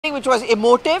which was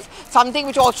emotive, something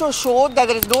which also showed that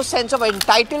there is no sense of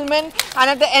entitlement,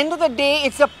 and at the end of the day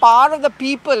it's the power of the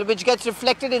people which gets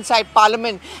reflected inside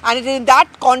Parliament, and it is in that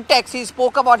context he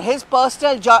spoke about his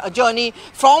personal journey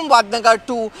from Dhankhar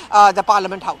to the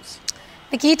Parliament House.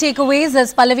 The key takeaways,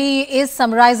 as Pallavi is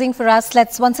summarizing for us,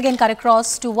 let's once again cut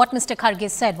across to what Mr. Kharge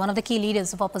said, one of the key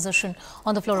leaders of opposition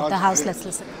on the floor of the House. Let's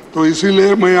listen. तो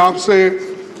इसीलिए मैं आपसे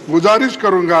गुजारिश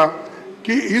करूंगा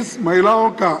कि इस महिलाओं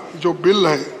का जो बिल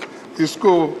है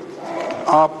इसको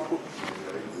आप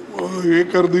ये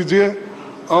कर दीजिए।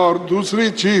 और दूसरी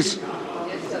चीज़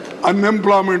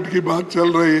अनएम्प्लॉयमेंट की बात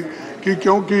चल रही है कि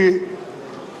क्योंकि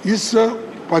इस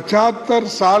 75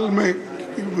 साल में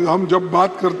हम जब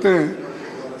बात करते हैं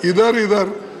इधर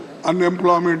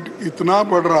अनएम्प्लॉयमेंट इतना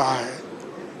बढ़ रहा है,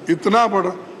 इतना बढ़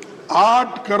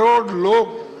 8 करोड़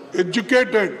लोग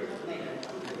एजुकेटेड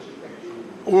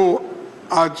वो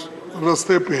आज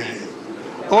रास्ते पे है।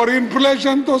 और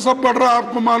इन्फ्लेशन तो सब बढ़ रहा है,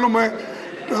 आपको मालूम है।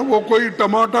 वो कोई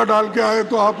टमाटर डाल के आए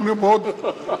तो आपने बहुत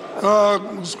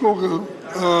उसको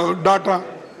डांटा,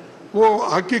 वो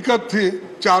हकीकत थी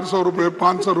 400 रुपये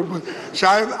 500 रुपये।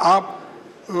 शायद आप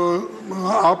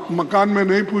मकान में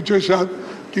नहीं पूछे शायद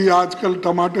कि आजकल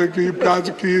टमाटर की, प्याज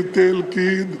की, तेल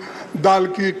की, दाल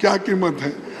की क्या कीमत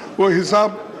है, वो हिसाब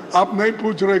आप नहीं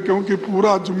पूछ रहे क्योंकि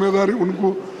पूरा जिम्मेदारी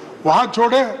उनको वहाँ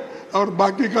छोड़े और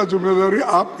बाकी का जिम्मेदारी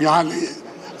आप यहाँ लिए,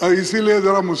 इसीलिए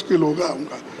ज़रा मुश्किल होगा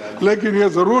उनका। लेकिन ये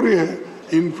ज़रूरी है,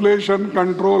 इन्फ्लेशन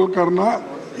कंट्रोल करना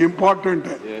इम्पोर्टेंट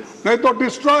है, नहीं तो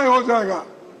डिस्ट्रॉय हो जाएगा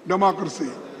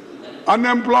डेमोक्रेसी।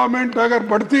 अनएम्प्लॉयमेंट अगर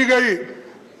बढ़ती गई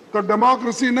तो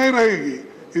डेमोक्रेसी नहीं रहेगी।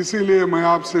 इसीलिए मैं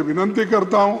आपसे विनती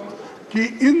करता हूं कि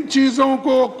इन चीज़ों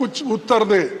को कुछ उत्तर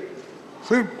दे।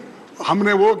 सिर्फ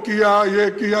हमने वो किया,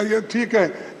 ये ठीक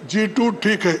है, G2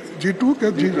 ठीक है, G2 क्या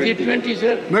G20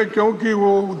 सर नहीं, क्योंकि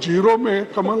वो जीरो में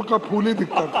कमल का फूल ही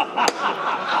दिखता था।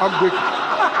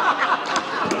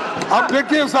 अब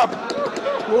देखिए साहब,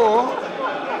 वो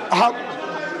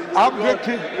आप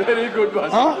देखिए, वेरी गुड,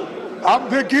 हाँ आप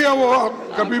देखिए वो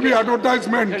कभी भी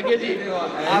एडवर्टाइजमेंट।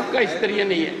 आपका स्तरीय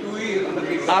नहीं है,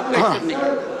 आपका स्तर नहीं है,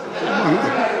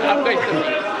 आपका स्तर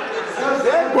नहीं।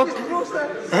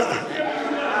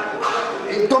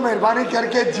 तो मेहरबानी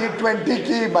करके G20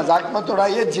 की मजाक मत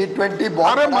उड़ाइए। G20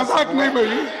 बहुत, अरे मजाक नहीं भाई,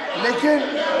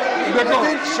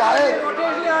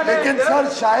 लेकिन सर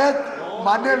शायद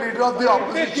माननीय leader of the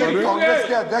opposition Congress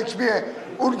के अध्यक्ष भी है,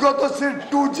 उनको तो सिर्फ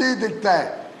 2G दिखता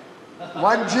है,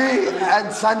 1G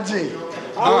एंड संजी,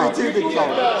 2G दिखता है।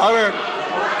 अरे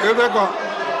ये देखो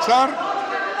सर,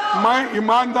 मैं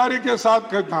ईमानदारी के साथ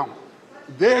कहता हूँ,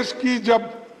 देश की जब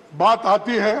बात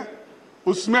आती है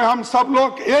उसमें हम सब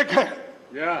लोग एक है,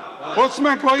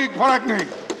 उसमें कोई फर्क नहीं।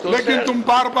 लेकिन तुम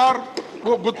बार बार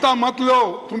वो गुत्ता मत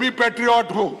लो, तुम भी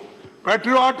पैट्रियट हो।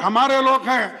 पैट्रियट हमारे लोग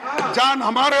हैं, जान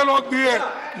हमारे लोग दिए,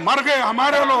 मर गए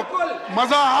हमारे लोग,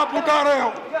 मजा आप उठा रहे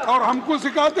हो और हमको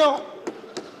सिखाते हो।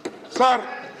 सर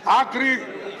आखिरी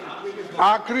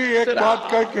एक बात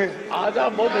कह के आज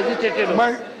आप बहुत एजिटेटेड हो,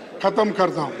 मैं खत्म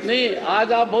करता हूँ। नहीं,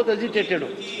 आज आप बहुत एजिटेटेड हो।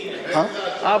 हाँ?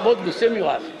 आप बहुत गुस्से में हो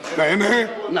आज। नहीं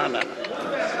ना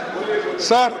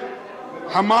सर,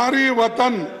 हमारी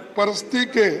वतन परिस्थिति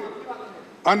के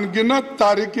अनगिनत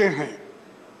तारीखें हैं,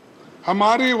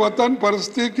 हमारी वतन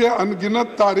परिस्थिति के अनगिनत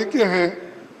तारीखें हैं,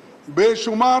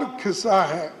 बेशुमार किस्सा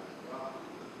है।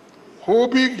 हो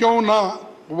भी क्यों ना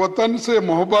वतन से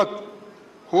मोहब्बत,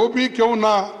 हो भी क्यों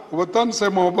ना वतन से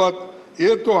मोहब्बत,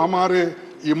 ये तो हमारे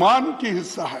ईमान की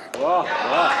हिस्सा है।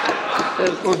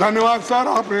 तो धन्यवाद सर,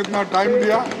 आपने इतना टाइम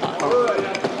दिया।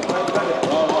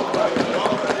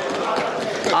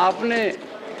 आपने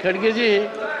खड़गे जी,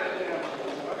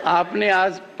 आपने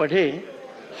आज पढ़े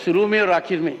शुरू में और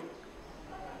आखिर में,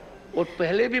 और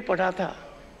पहले भी पढ़ा था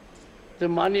तो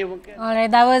मानिए वो क्या। All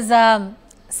right, that was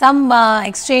some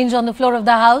exchange on the floor of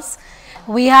the House.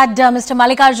 We had Mr.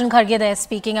 Mallikarjun Kharge there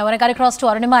speaking. I want to cut across to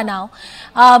Arunima now.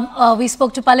 We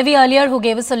spoke to Pallavi earlier, who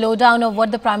gave us a lowdown of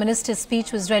what the Prime Minister's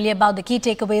speech was really about, the key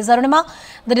takeaways. Arunima,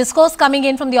 the discourse coming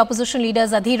in from the opposition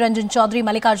leaders, Adhir Ranjan Chaudhary,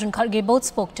 Mallikarjun Kharge, both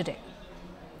spoke today.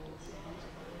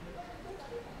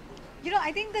 You know,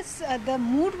 I think the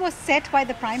mood was set by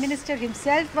the Prime Minister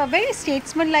himself. A very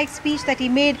statesman-like speech that he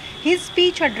made. His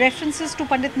speech had references to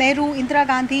Pandit Nehru, Indira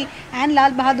Gandhi and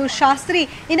Lal Bahadur Shastri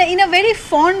in a very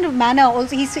fond manner.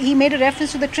 Also, he made a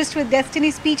reference to the Tryst with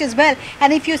Destiny speech as well.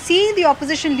 And if you see the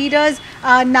opposition leaders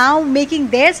now making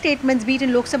their statements, be it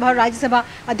in Lok Sabha or Rajya Sabha,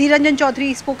 Adhir Ranjan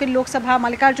Chaudhary spoke in Lok Sabha,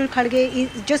 Mallikarjun Kharge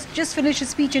just finished his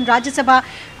speech in Rajya Sabha.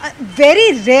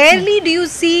 Very rarely do you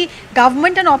see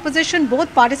government and opposition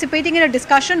both participating participating in a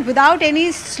discussion without any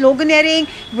sloganeering,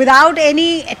 without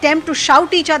any attempt to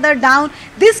shout each other down.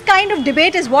 This kind of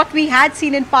debate is what we had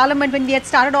seen in Parliament when we had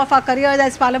started off our careers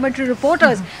as parliamentary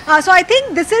reporters. So I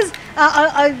think this is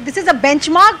a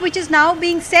benchmark which is now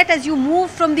being set as you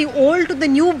move from the old to the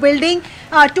new building,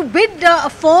 to bid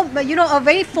a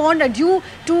very fond adieu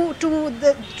to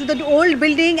the old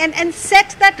building and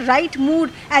set that right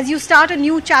mood as you start a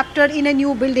new chapter in a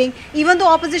new building. Even though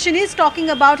opposition is talking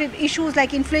about issues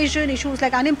like inflation, issues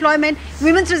like unemployment,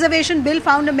 women's reservation bill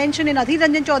found a mention in Adhir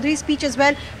Ranjan Chaudhary's speech as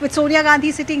well, with Sonia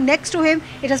Gandhi sitting next to him.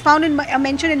 It has found a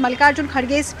mention in Mallikarjun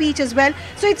Kharge's speech as well.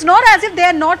 So it's not as if they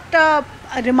are not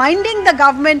reminding the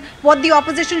government what the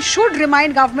opposition should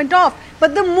remind government of.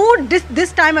 But the mood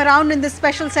this time around in this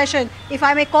special session, if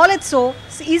I may call it so,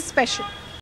 is special.